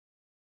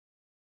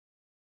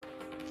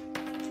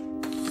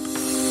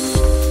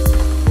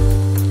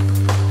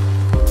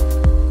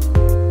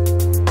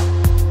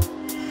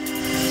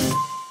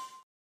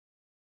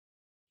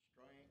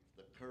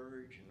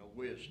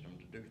wisdom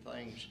to do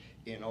things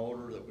in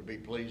order that would be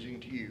pleasing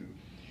to you,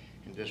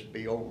 and just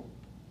be over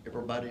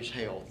everybody's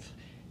health.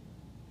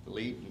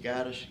 Lead and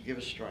guide us, give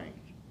us strength.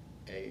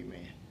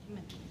 Amen.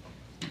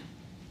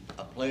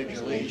 I pledge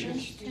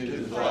allegiance to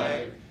the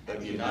flag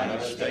of the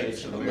United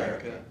States of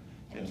America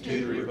and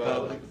to the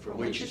republic for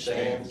which it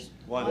stands,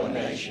 one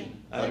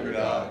nation, under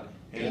God,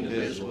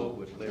 indivisible,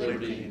 with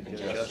liberty and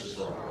justice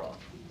for all.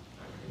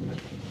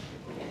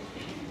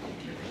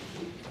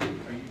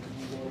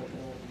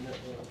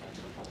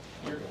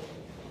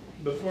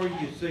 Before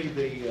you see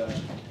the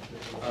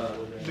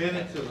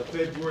minutes of the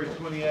February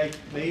 28th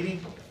meeting,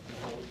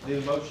 need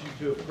a motion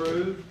to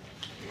approve.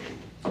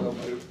 So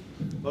moved.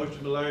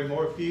 Motion by Larry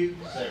Morphew.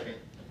 Second.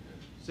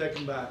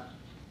 Second by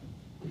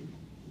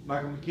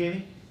Michael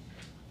McKinney.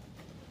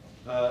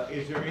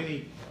 Is there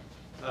any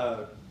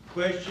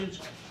questions,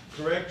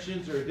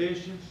 corrections, or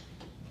additions?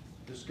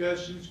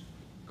 Discussions,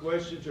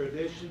 questions, or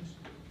additions?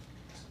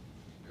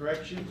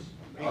 Corrections?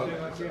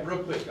 Anything like that? Real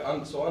quick,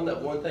 so on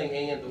that one thing,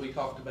 Ann, that we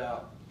talked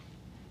about,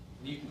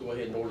 you can go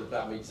ahead and order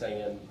without me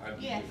saying I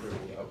give you Yes. approval.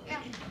 Okay.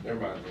 Yeah. Never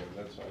mind, then,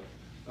 that's fine.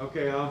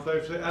 Okay, all in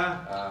favor say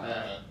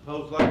aye.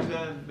 Opposed, like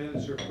sign.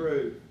 Minutes are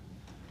approved.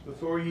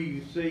 Before you,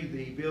 you see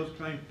the bills,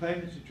 claims,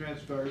 payments, and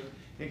transfers,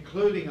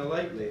 including a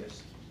late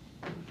list.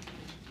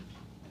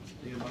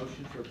 Need a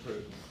motion for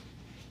approval.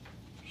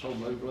 So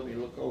moved. Let me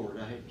look over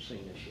it. I haven't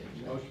seen this yet.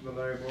 Motion by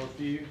Larry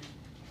Morphew.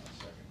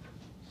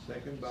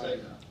 Second by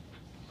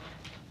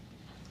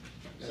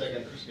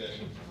Second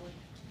discussion.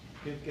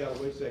 Ken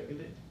Callaway,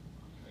 seconded.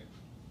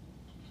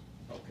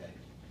 Okay.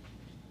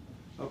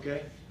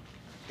 Okay.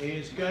 Any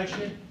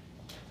discussion?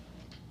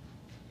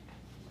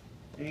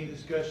 Any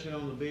discussion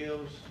on the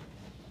bills?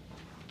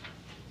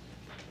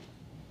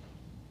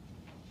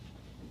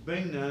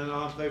 Being none,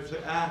 all in favor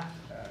say aye.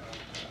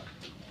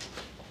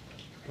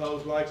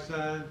 Opposed, like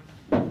sign.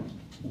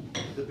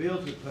 The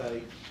bills are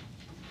paid.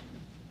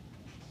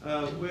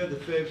 We have the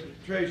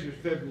Treasurer's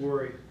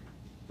February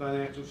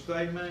financial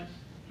statement.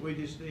 We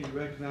just need to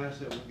recognize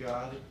that we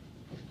got it.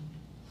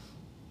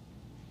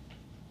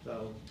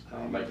 So.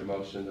 I'll make a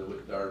motion that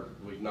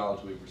we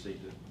acknowledge we've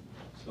received it.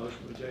 Motion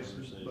by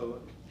Jason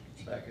Bullock.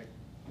 Second.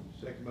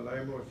 Second by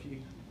Larry Morphew.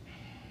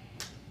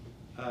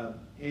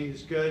 Any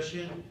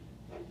discussion?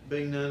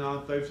 Being none, all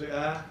in favor say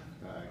aye.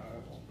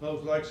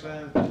 Opposed, like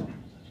sign. Motion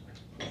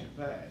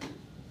passed.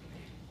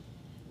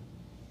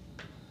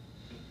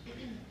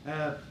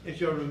 As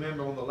you'll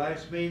remember, on the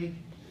last meeting,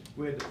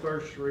 we had the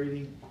first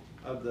reading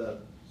of the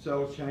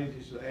subtle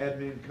changes to the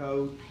admin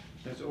code.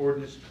 That's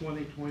ordinance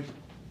 2023-6.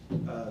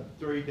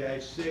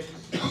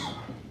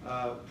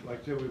 Like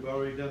I said, we've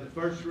already done the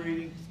first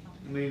reading.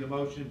 We need a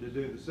motion to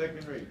do the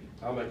second reading.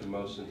 I'll make a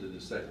motion to the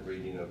second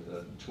reading of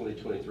the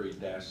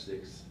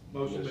 2023-6.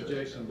 Motion by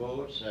Jason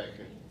Bullock.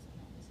 Second.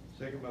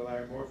 Second by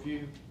Larry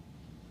Morphew.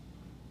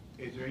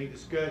 Is there any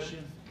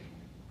discussion?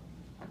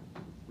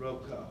 Roll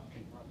call.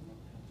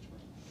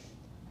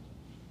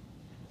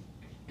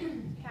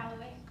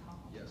 Callaway.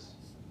 Yes.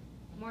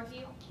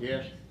 Morphew.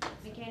 Yes.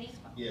 McKinney.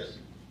 Yes.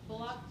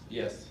 Bullock.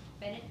 Yes.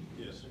 Bennett.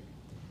 Yes.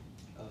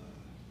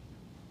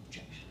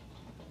 Jason.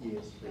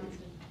 Yes.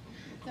 Johnston.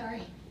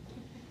 Sorry.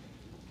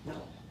 No,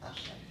 I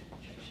said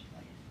Jason.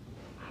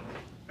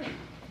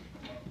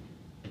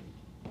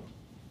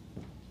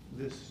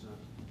 This is not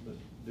the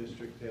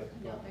district health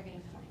No,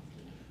 department.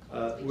 they're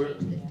gonna come. We're- We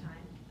changed this time.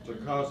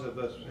 Because of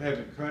us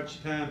having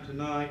crunch time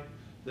tonight,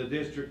 the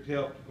district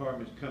health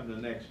department's come to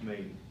the next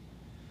meeting.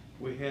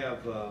 We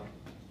have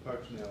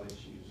personnel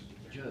issues.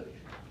 Judge,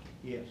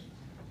 Yes.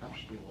 I'm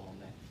still on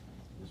that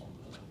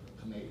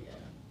committee.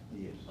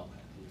 Yes.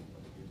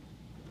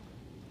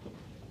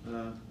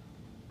 Okay.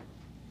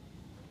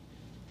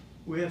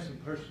 We have some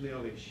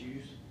personnel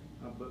issues.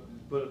 I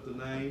put up the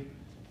name,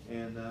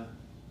 and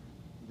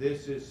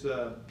this is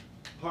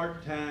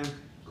part-time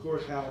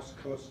courthouse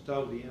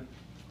custodian.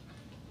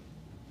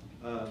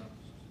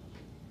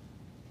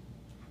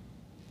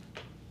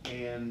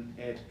 And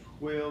at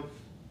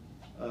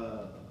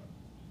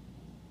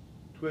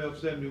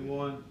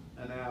 $12.71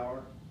 an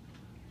hour,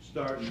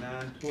 starting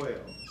 9/12.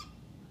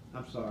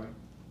 I'm sorry.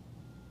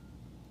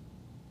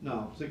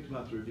 No,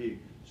 6-month review,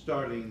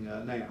 starting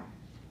now.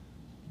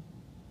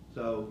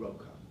 So roll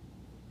call.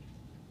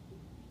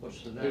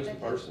 What's the Who's name?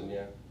 the person,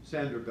 yeah?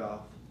 Sandra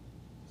Goff.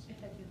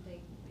 Effective date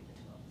will be the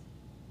 12th.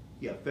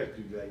 Yeah,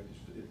 effective date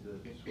is the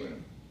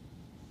 12th.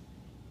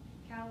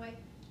 Callaway.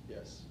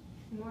 Yes.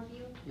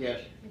 Morphew.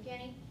 Yes.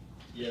 McKinney.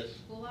 Yes.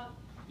 Bullock.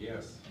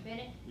 Yes.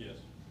 Bennett. Yes.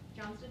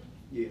 Johnston.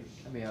 Yes.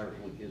 How many hours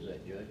a week is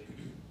that, Judge?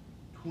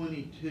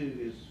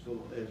 22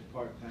 is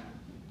part-time.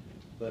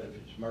 But if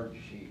it's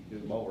emergency, you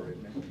do more,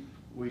 isn't it?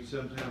 We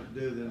sometimes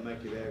do, then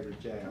make it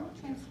average out.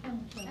 Okay.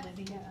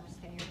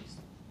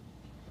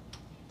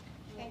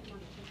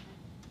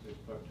 It's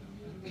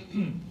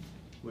part-time.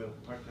 Well,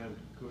 part-time,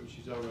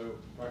 she's already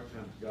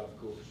part-time golf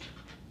course.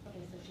 Okay,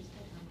 so she's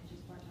full-time,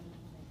 she's part-time.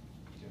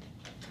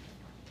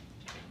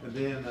 And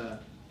then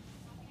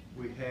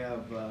we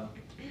have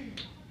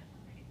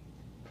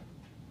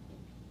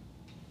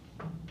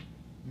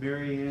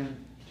Mary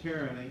Ann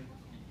Tyranny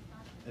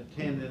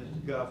attending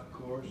the golf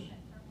course.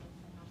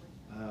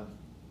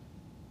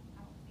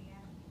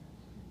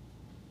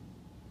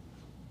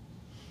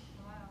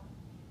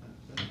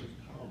 That's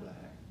just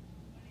callback.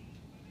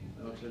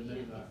 Oh, it's a new,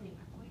 It's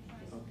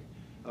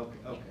new.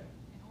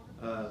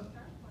 okay.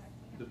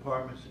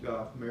 Departments of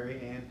Golf, Mary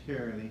Ann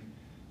Tierney,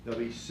 they'll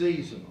be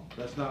seasonal.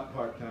 That's not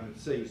part-time,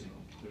 it's seasonal.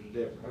 There's a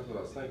difference. That's what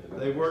I was thinking.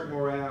 They work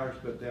more hours,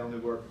 but they only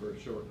work for a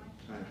short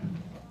time.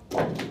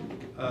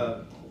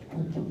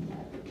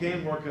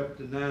 Can work up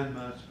to 9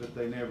 months, but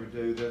they never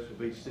do. This will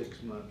be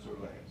 6 months or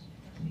less.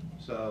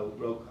 So,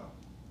 roll call.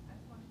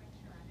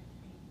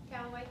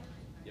 Callaway,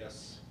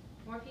 Yes.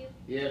 Morphew,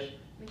 Yes?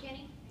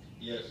 McKinney,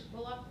 Yes.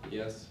 Bullock,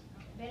 Yes.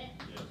 Bennett,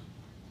 Yes.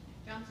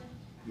 Johnson.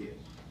 Yes.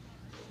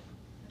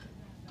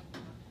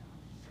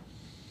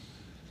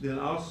 Then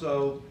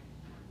also,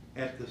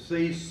 at the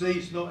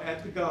seasonal,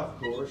 at the golf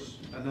course,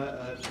 an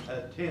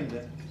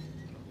attendant,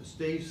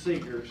 Steve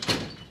Seegers,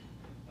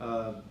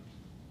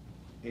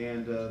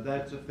 and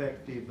that's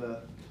effective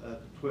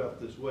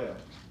 12th as well.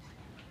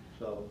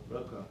 So,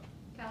 roll call.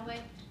 Callaway,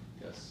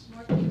 Yes.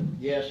 Morphew,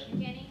 Yes?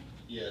 McKinney,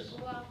 Yes.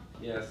 Bullock,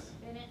 Yes.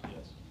 Bennett,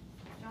 Yes.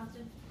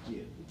 Johnson.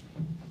 Yeah.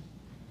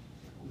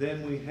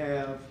 Then we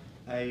have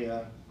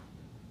there'll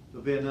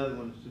be another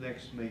one at the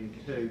next meeting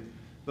too,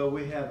 but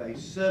we have a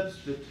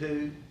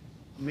substitute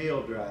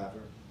meal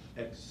driver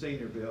at the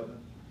senior building,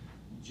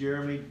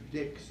 Jeremy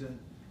Dixon,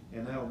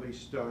 and that'll be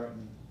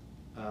starting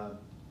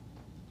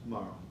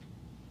tomorrow.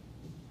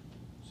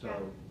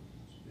 So,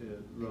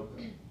 roll call.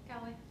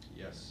 Callaway,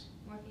 Yes.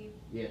 Morphew,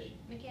 Yes.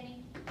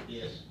 McKinney,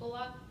 Yes.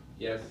 Bullock,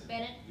 Yes.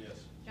 Bennett,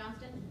 Yes.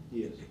 Johnston.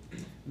 Yes,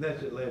 and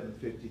that's at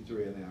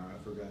 11.53 an hour,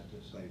 I forgot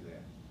to say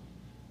that.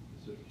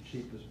 It's the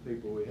cheapest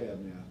people we have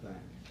now, I think,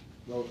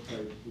 lowest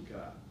pay we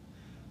got.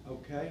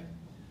 Okay,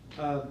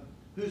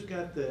 who's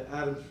got the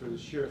items for the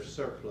sheriff's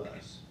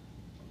surplus?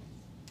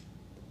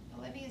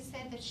 Olivia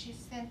said that she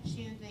sent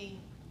you the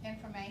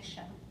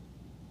information.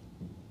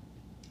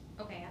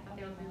 Okay, I thought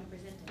they were going to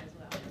present it as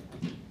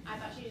well. I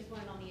thought she just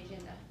wanted it on the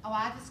agenda. Oh,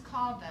 I just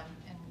called them,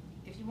 and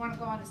if you want to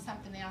go on to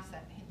something else,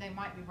 that they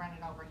might be running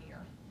over here.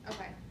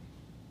 Okay.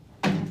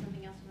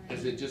 Something else. we're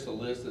Is gonna- it just a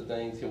list of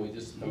things? Can we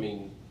just, I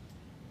mean,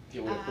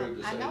 can we approve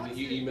this? I know You it's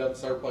a- emailed the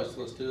surplus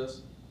list to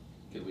us?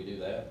 Could we do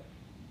that?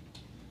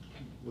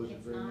 Was it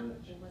It's very not, much?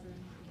 it wasn't.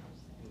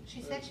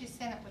 She said she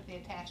sent it with the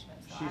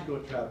attachments. so She's I-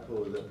 gonna try to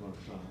pull it up on her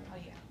Oh,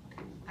 phone.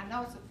 yeah. I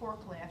know it's a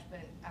forklift, but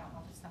I don't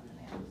know if it's something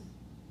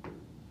else.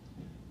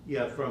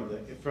 Yeah, from the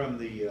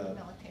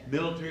Military.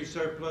 military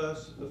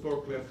surplus, the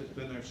forklift has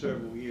been there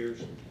several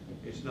years.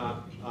 It's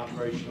not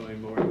operational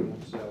anymore, we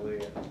won't sell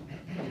it.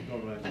 I'm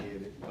gonna run and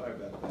get it, sorry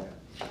about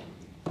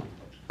that.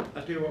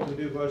 I tell you what we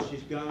do while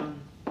she's gone,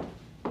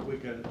 we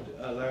can,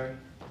 Larry,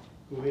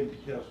 go ahead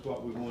and tell us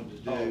what we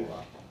wanted to do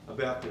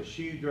about the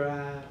shoe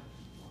drive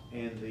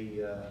and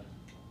the,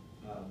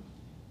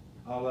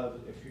 all of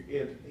it,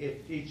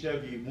 if each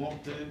of you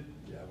want to,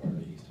 Yeah, I've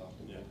already, he's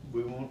talking. Yeah.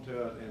 we want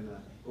to, and,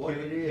 What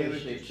it is,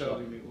 Kenneth it's, just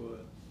told him it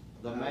would.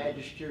 The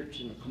Magistrates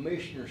and the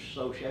Commissioners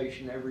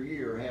Association every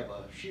year have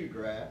a shoe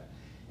drive,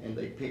 and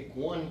they pick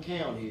one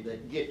county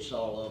that gets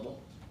all of them.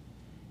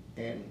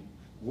 And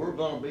we're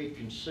gonna be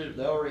considered,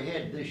 they already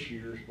had this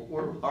year's, but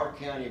our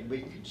county will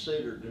be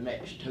considered the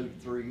next 2 to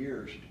 3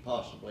 years to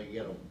possibly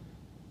get them.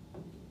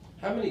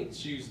 How many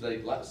shoes they,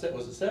 was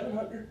it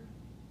 700?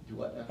 Do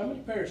what now? How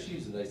many pair of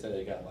shoes did they say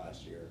they got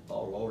last year?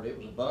 Oh, Lord, it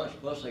was a bunch,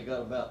 plus they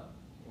got about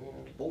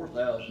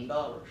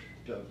 $4,000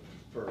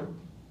 for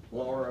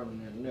Laura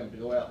and them to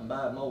go out and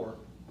buy more.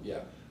 Yeah.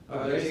 It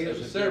There's is a there's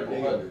good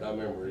several deal. hundred, I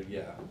remember,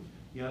 yeah.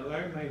 Yeah,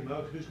 Larry made a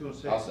motion, who's gonna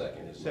second? I'll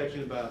second his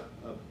motion. Second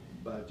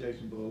by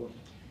Jason Bullock.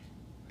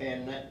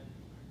 And that,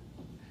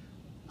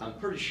 I'm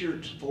pretty sure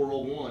it's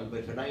 401, but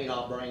if it ain't,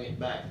 I'll bring it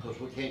back, because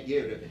we can't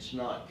give it if it's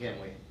not, can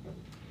we?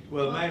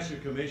 Well, Master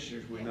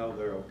Commissioners, we know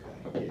they're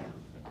okay. Yeah.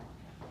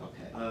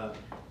 Okay.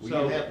 Will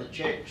So- you have the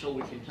check so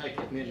we can take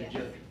it, Minnie Yes.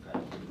 Judge? Okay.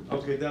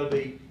 Okay, that'll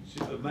be,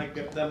 make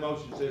up, that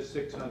motion says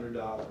 $600.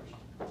 $600.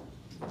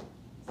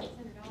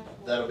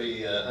 That'll be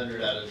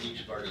 $100 out of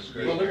each of our Well,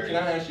 discretionary. Luke, can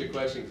I ask you a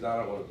question, because I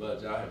don't want to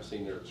budge, I haven't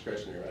seen their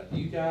discretionary, right? Do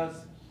you guys,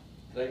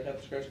 they have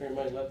discretionary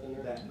money left in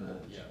there? That much.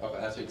 Yeah. Okay,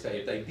 that's what you say,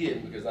 if they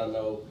didn't, because I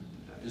know,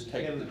 just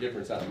take the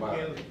difference out of mine.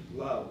 Kenneth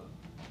Lowe.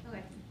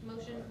 Okay,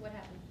 motion, what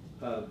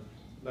happened?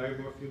 Larry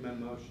Murphy made a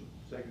motion,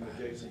 second by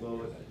Jason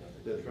Bullock,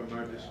 that from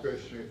our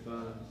discretionary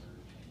funds,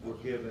 we're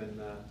given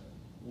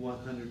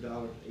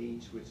 $100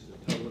 each, which is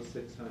a total of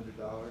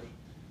 $600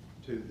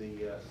 to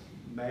the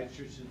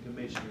Magistrates and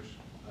Commissioners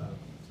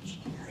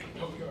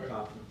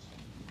Conference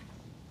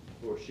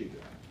for shoe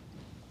drive.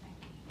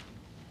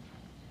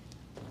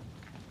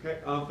 Okay,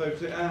 all in favor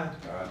say aye.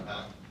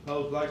 Alright.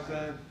 Opposed, like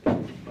sign.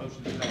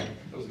 Motion passed.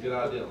 That was a good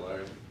idea,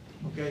 Larry.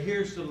 Okay,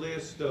 here's the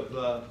list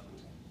of,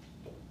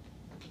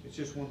 it's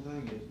just one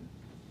thing, isn't it?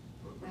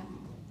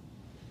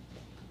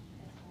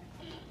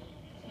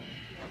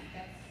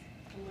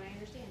 That's from what I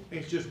understand.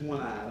 It's just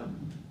one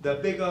item. The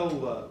big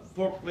old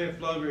forklift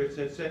loader, it's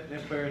sitting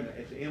up there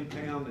at the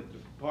impound at the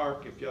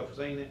park, if y'all have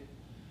seen it.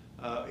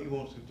 He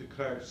wants to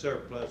declare it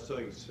surplus so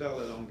he can sell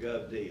it on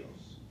gov deals.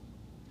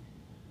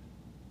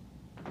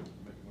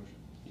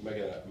 You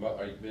making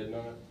are you bidding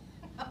on it?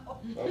 No.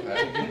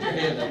 Okay, get your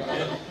hand on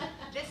it.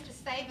 Just to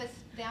save us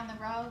down the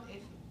road,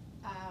 if,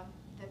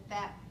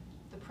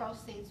 the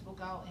proceeds will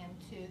go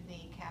into the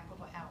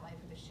capital outlay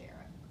for the sheriff.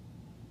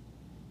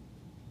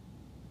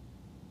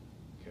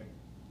 Okay.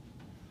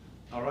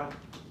 All right.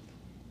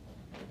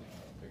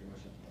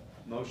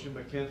 Motion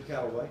by Kenneth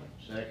Callaway,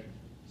 Second.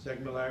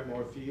 second by Larry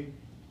Morphew,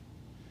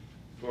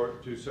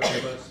 to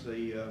surplus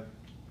the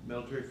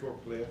military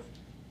forklift,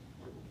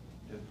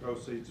 and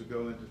proceeds will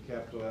go into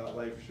capital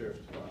outlay for sheriff's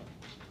department.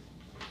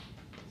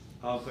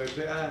 All in favor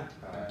say aye.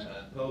 Aye.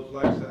 Opposed,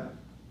 like sign.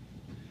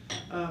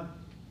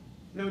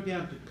 Now we're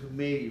down to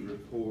committee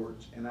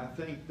reports, and I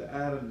think the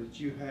item that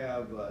you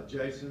have,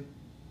 Jason,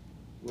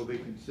 will be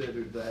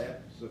considered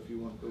that, so if you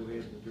want to go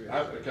ahead and address. I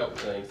have a couple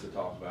things to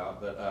talk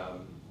about, but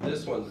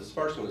this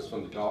first one is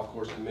from the golf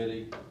course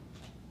committee,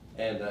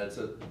 and I'd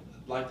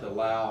like to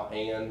allow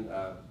Ann,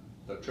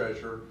 the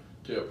treasurer,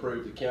 to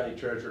approve the county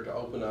treasurer to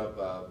open up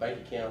a bank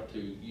account to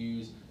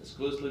use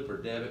exclusively for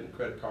debit and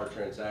credit card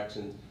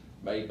transactions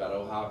made by the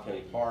Ohio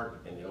County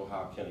Park and the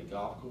Ohio County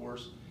Golf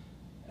Course,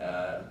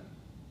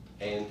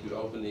 and to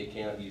open the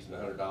account using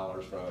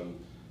 $100 from,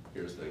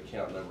 here's the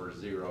account number,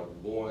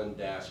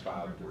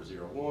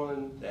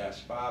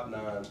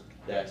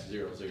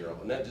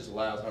 01-5401-59-00, and that just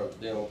allows them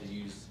to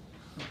use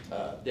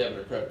debit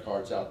or credit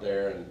cards out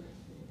there, and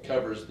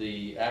covers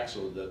the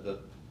actual,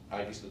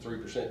 I guess the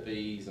 3%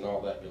 fees and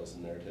all that goes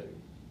in there too.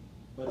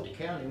 But the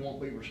county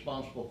won't be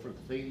responsible for the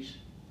fees?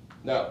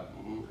 No,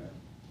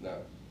 no.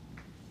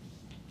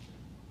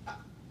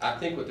 I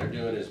think what they're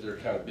doing is they're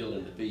kind of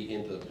building the fee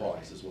into the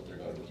price is what they're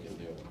going to be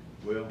doing.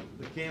 Well,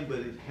 they can, but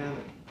it's kind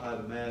of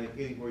automatic.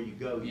 Anywhere you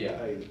go, you Yeah.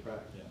 pay the price.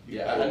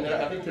 Yeah, and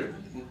I think they're,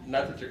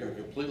 not that they're going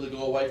to completely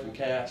go away from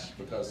cash,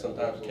 because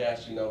sometimes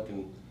cash, can go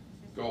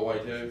away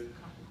too.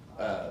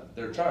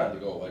 They're trying to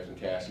go away from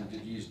cash and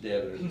just use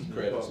debit and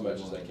credit as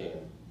much as they can.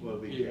 Well,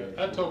 be Yeah,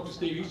 I talked to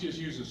Steve, he's just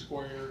using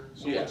Square.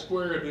 So Yeah. what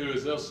Square do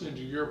is they'll send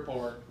you your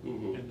part,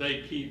 Mhm. and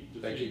they keep the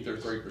They keep their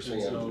fees.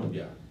 3%, And so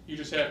yeah. you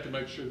just have to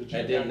make sure that you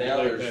And then now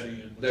calculate that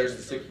in. there's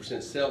the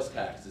 6% sales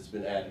tax that's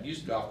been added.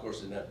 Used to golf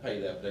courses didn't have to pay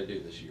that, but they do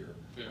this year.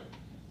 Yeah.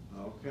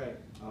 Okay,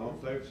 all in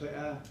favor say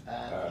aye.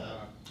 Aye.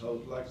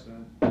 Opposed, like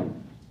sign.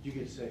 You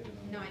get second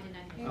on No, that. I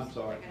did not. I'm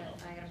sorry. I got a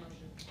motion.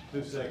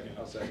 Who's second?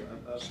 I'll second.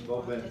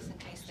 Both been Just in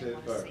case they said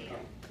want first. to see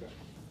it.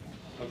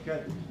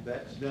 Okay,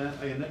 that's done.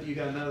 Hey, and you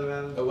got another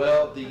item?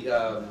 Well,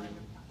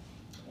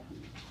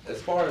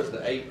 as far as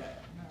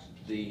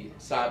the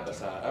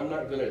side-by-side, I'm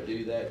not gonna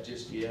do that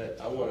just yet.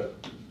 I'm going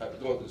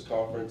to this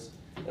conference,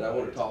 and I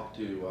want to talk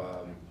to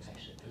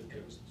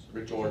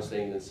Rich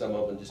Ornstein and some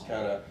of them, just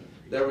kind of,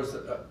 there was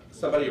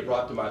somebody who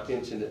brought to my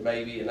attention that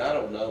maybe, and I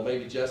don't know,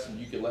 maybe Justin,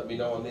 you can let me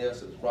know on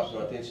this, it was brought to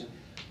my attention,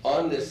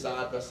 on this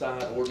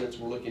side-by-side ordinance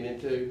we're looking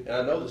into, and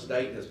I know the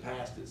state has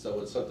passed it, so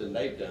it's something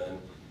they've done.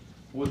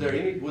 Would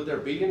there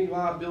be any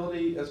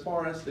liability as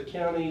far as the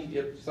county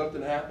if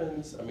something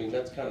happens? I mean,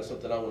 that's kind of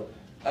something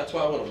that's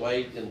why I want to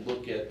wait and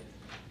look at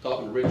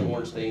talking to Rich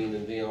Ornstein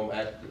and them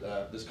at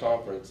this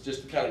conference,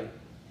 just to kind of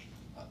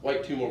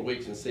wait 2 more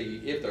weeks and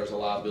see if there's a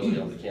liability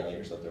on the county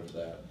or something for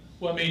that.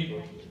 Well, I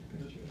mean,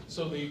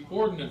 so the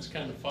ordinance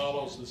kind of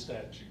follows the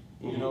statute.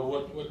 You know,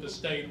 what the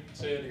state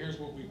said, here's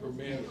what we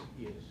permit.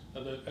 Yes.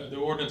 The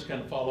ordinance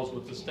kind of follows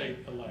what the state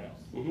allows.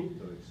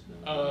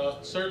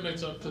 Certainly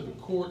it's up to the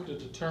court to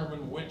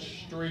determine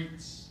which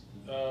streets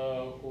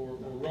or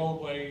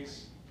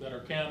roadways that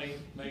are county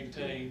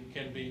maintained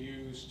can be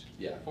used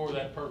Yeah. for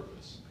that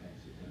purpose.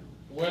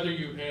 Whether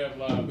you have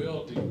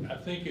liability, I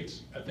think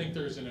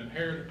there's an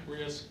inherent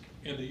risk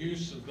in the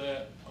use of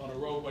that on a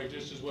roadway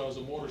just as well as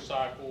a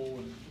motorcycle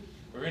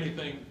or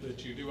anything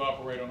that you do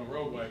operate on a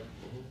roadway.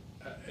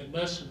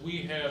 Unless we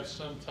have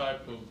some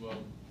type of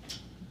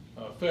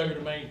failure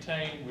to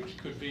maintain, which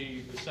could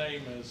be the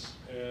same as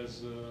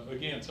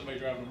again, somebody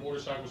driving a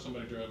motorcycle,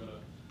 somebody driving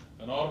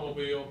an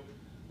automobile,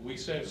 we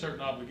set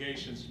certain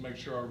obligations to make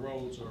sure our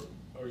roads are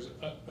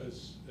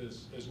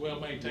as well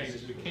maintained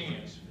as we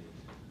can.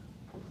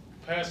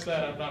 Past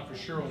that, I'm not for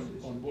sure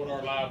on what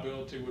our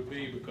liability would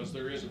be, because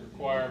there is a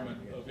requirement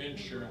of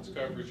insurance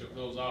coverage of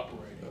those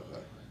operating.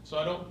 Okay. So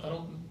I don't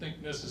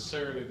think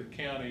necessarily the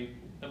county,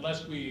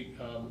 unless we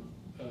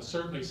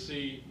certainly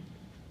see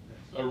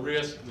a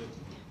risk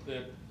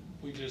that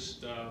we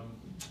just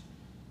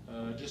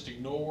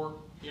ignore.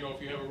 You know,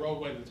 if you have a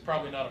roadway that's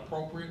probably not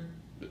appropriate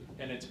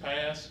and it's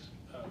passed,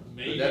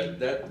 maybe.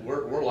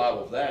 We're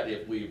liable for that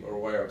if we are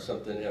aware of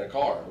something in a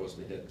car was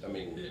to hit,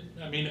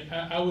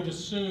 I would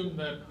assume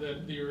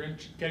that your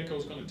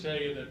Keiko's gonna tell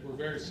you that we're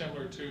very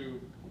similar to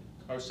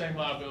our same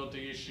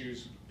liability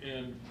issues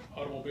in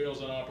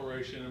automobiles in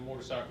operation and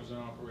motorcycles in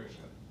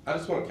operation. I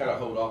just want to kind of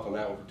hold off on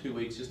that one for 2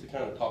 weeks, just to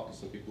kind of talk to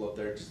some people up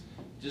there,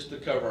 just to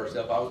cover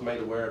ourselves. I was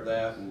made aware of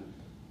that, and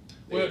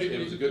Well, it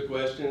was a good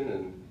question,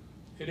 and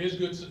It is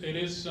good, it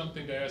is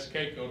something to ask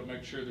Keiko to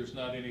make sure there's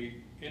not any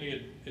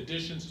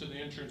additions to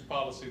the insurance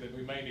policy that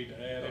we may need to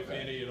add, if Okay.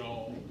 any at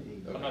all.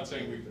 I'm not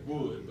saying we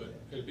would, but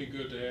it'd be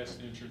good to ask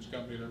the insurance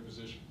company their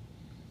position.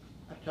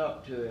 I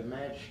talked to a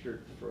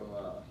magistrate from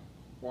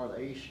one of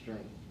the eastern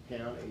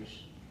counties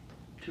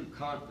 2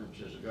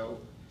 conferences ago,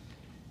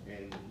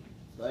 and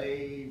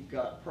they've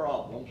got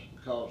problems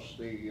because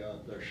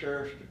their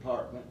sheriff's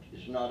department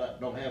is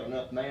don't have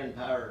enough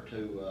manpower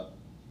to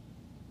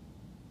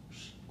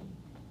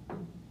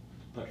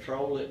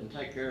patrol it and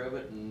take care of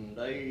it, and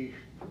I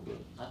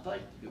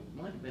think it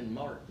might have been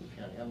Martin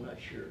County, I'm not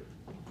sure.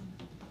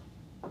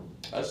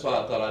 That's why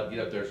I thought I'd get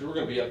up there, so we're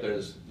gonna be up there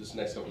this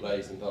next couple of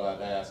days, and thought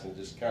I'd ask and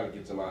just kind of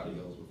get some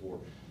ideas before.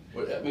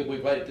 But, I mean,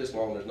 we've waited this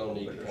long, there's no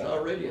need to But kind there's of.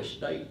 already a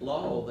state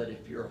law that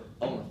if you're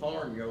on a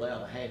farm, you're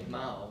allowed a half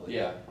mile with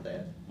Yeah.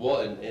 that.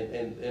 Well,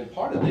 and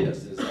part of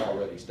this is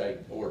already state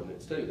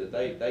ordinance too, that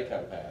they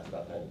kind of passed,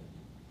 I think,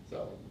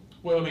 so.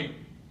 Well, I mean,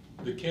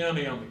 the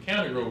county on the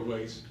county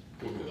roadways,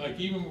 like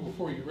even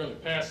before you really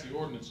pass the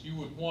ordinance, you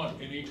would want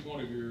in each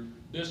one of your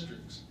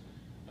districts,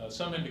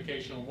 some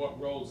indication on what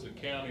roads the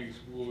counties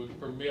would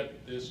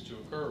permit this to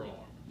occur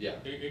on. Yeah.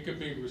 It could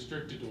be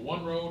restricted to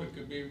one road, it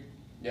could be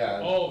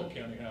Yeah. all the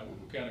county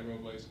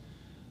roadways.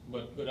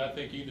 But I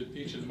think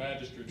each of the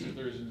magistrates, if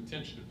there's an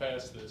intention to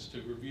pass this,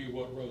 to review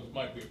what roads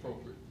might be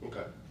appropriate.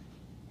 Okay.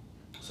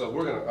 So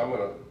we're not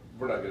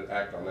gonna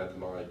act on that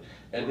tonight.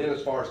 And then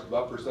as far as the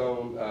buffer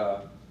zone,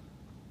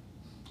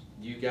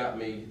 you got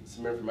me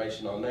some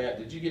information on that.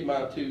 Did you get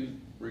my 2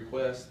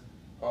 requests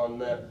on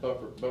that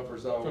buffer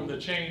zone? From the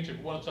change,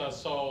 and once I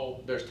saw,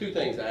 There's 2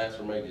 things I asked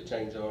for maybe to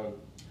change on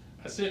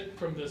I sent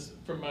from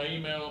my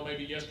email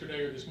maybe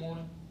yesterday or this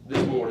morning.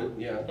 this morning,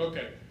 yeah.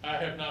 Okay, I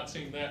have not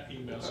seen that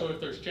email, so if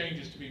there's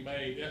changes to be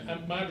made,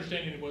 and my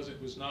understanding was it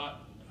was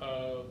not,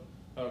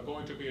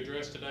 going to be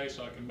addressed today,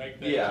 so I can make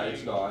that change. Yeah,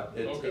 it's not.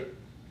 Okay.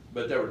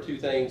 But there were 2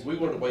 things. We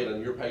wanted to wait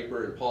on your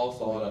paper, and Paul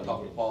saw it. I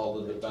talked to Paul a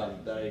little bit about it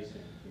today.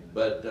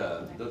 But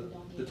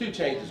the 2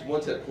 changes,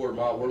 one said 1/4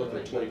 mile, we're looking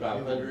at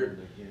 2,500.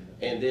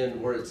 And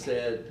then where it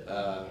said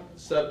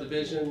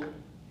subdivision,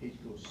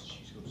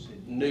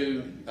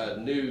 new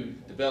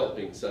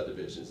developing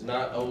subdivisions,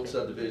 not old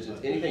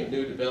subdivisions, anything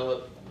new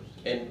developed.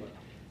 And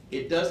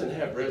it doesn't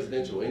have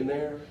residential in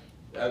there.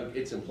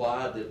 It's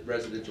implied that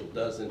residential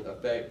doesn't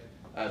affect,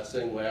 I've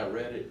seen the way I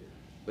read it.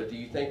 But do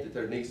you think that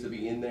there needs to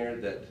be in there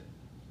that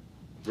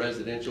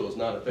residential is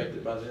not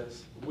affected by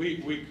this? We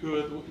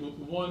could,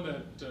 one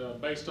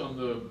that, based on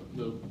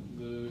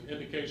the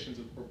indications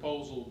of the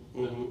proposal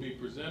that would be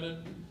presented,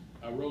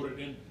 I wrote it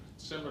in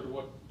similar to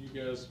what you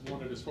guys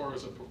wanted as far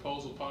as a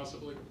proposal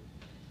possibly.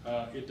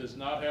 It does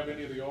not have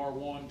any of the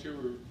R1, 2,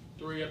 or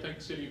 3, I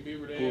think, City of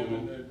Beaver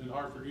Dam and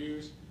Hartford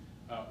use.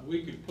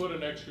 We could put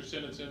an extra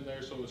sentence in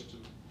there so as to,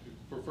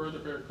 for further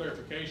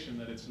clarification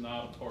that it's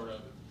not a part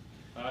of it.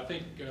 I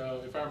think,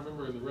 if I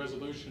remember in the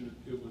resolution,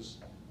 it was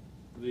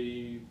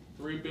the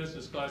 3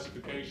 business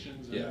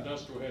classifications, and Yeah.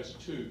 industrial has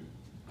 2.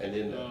 And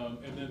then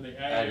And then the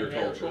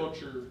agriculture.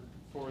 agriculture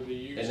for the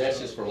use. and that's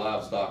of- just for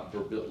livestock,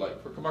 for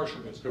For commercial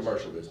business.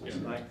 commercial business.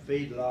 Yeah. Like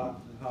feedlot.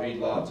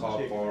 Feedlots, hog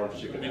chicken. farms, I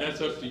chicken. mean, that's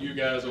up to you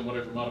guys on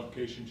whatever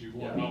modifications you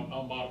want. Yeah.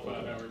 I'll modify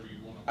it however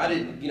you want. I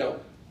didn't,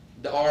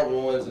 the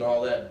R1s and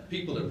all that,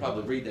 people that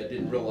probably read that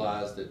didn't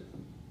realize that,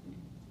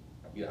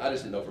 I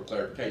just didn't know for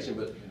clarification,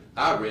 but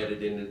I read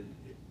it and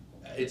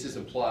it's just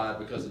implied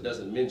because it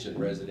doesn't mention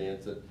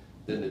residents, that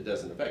then it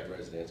doesn't affect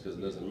residents because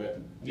it doesn't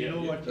mention. You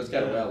know what That's you've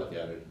kind of how I done? look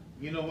at it.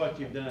 You know what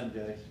you've done,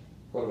 Jason?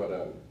 What have I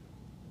done?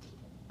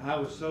 I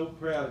was so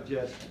proud of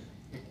Justin.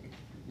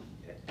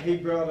 He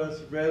brought us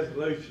a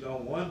resolution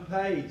on 1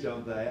 page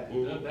on that,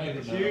 Mhm. and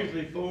it's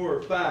usually 4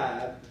 or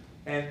 5,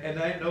 and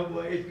ain't no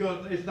way,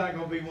 it's not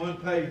gonna be 1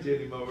 page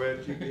anymore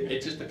after you get.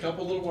 It's just a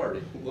couple little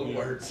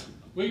words.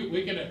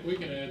 We can add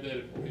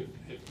that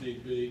if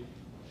need be.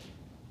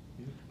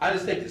 I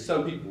just think that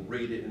some people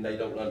read it and they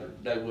don't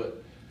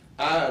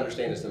I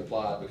understand it's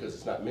implied because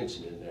it's not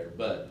mentioned in there,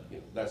 but,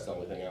 that's the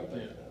only thing I'm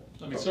thinking of.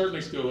 I mean, certainly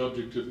still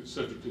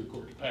subject to the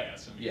court to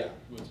pass. I mean, Yeah.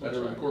 That's what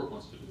the court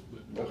wants to do,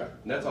 but. Okay,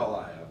 and that's all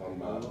I have on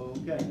my.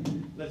 Okay,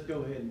 let's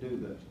go ahead and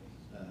do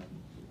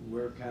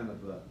we're kind of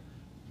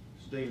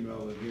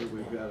steamrolling here.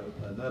 We've got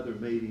another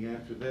meeting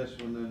after this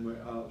one,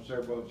 and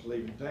several of us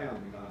leaving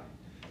town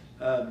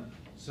tonight.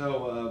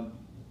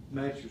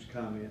 Masters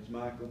comments,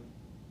 Michael,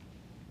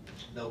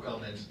 No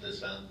comments this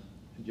time.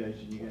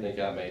 Jason, you I got think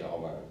I made all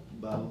mine.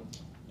 Bo?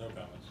 No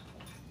comments.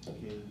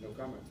 Kenny? No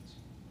comments.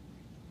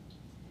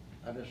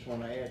 I just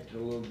want to add to a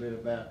little bit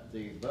about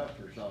the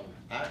buffer zone.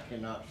 I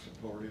cannot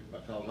support it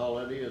because all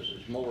it is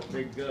more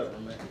big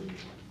government.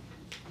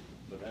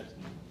 But that's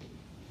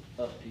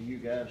up to you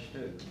guys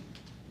too.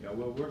 Yeah,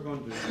 well, we're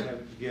going to have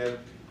it together,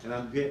 and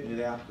I'm getting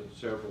it out to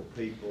several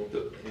people,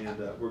 and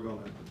we're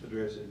going to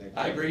address it next.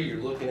 I agree,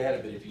 you're looking at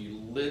it, but if you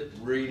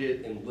read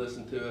it and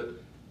listen to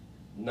it,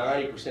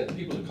 90% of the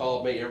people that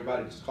called me,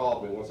 everybody just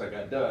called me once I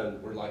got done,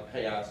 were like,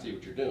 hey, I see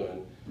what you're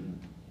doing.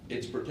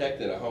 It's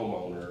protecting a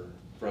homeowner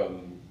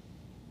from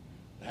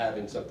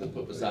having something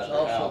put It's beside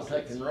their house. also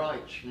taking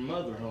rights from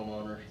other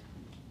homeowners.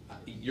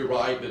 You're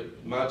right,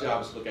 but my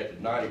job is to look at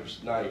the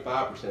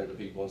 95% of the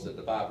people instead of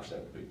the 5% of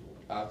the people.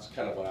 That's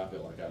kind of what I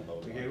feel like I'm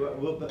voting Okay,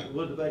 on.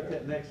 we'll debate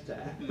that next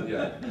time.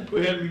 Yeah.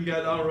 We haven't even got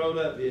it all wrote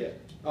up yet,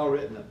 all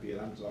written up yet,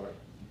 I'm sorry.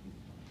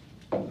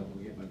 I'm gonna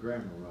get my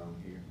grammar wrong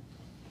here.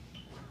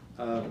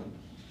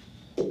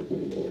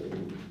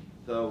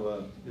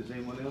 Does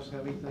anyone else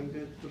have anything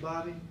good for the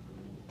body?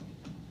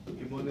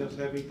 Anyone else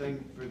have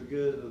anything for the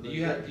good of the? Do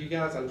you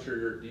guys, I'm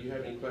sure, do you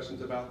have any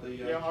questions about the?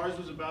 Yeah, ours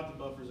was about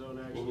the buffer zone,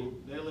 actually. Mhm.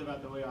 They live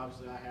out the way,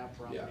 obviously, I have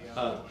property Yeah.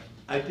 out that way.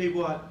 I tell you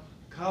what,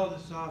 call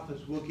this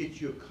office, we'll get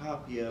you a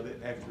copy of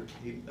it after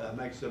he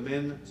makes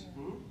amendments.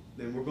 Mhm.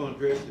 Then we're gonna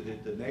address it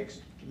at the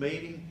next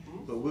meeting,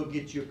 but we'll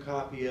get you a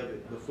copy of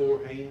it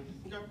beforehand.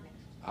 Okay.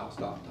 I'll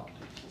stop and talk to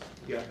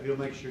you. Yeah, he'll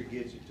make sure he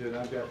gets it to it.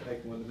 I've got to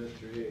take one to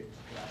Mr. Hicks,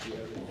 copy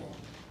of it.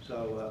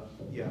 So,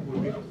 yeah,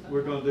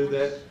 we're gonna do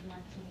that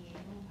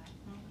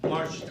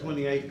March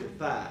 28th at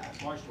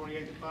 5. March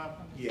 28th at 5?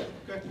 Yeah,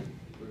 Okay.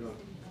 we're gonna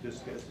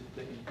discuss it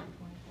then.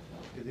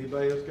 Does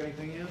anybody else got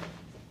anything else?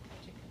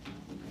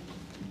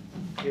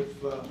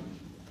 If,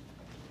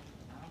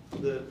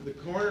 the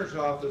coroner's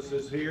office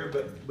is here,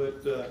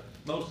 but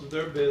most of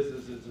their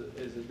business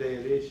is a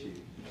dead issue.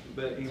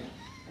 But,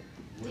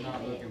 We're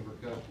not looking for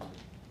customers.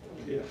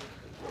 yeah,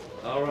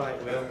 all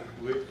right, well,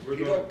 we're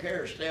You gonna. don't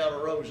care, stay out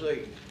of Roselle.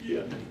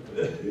 Yeah,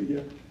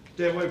 yeah.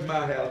 Stay away from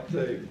my house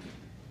too.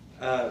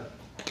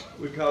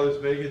 We call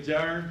this meeting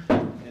adjourned,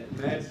 and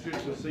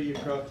magistrates will see you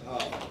across the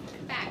hall.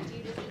 In fact,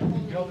 you just did a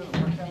whole. Y'all doing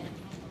work out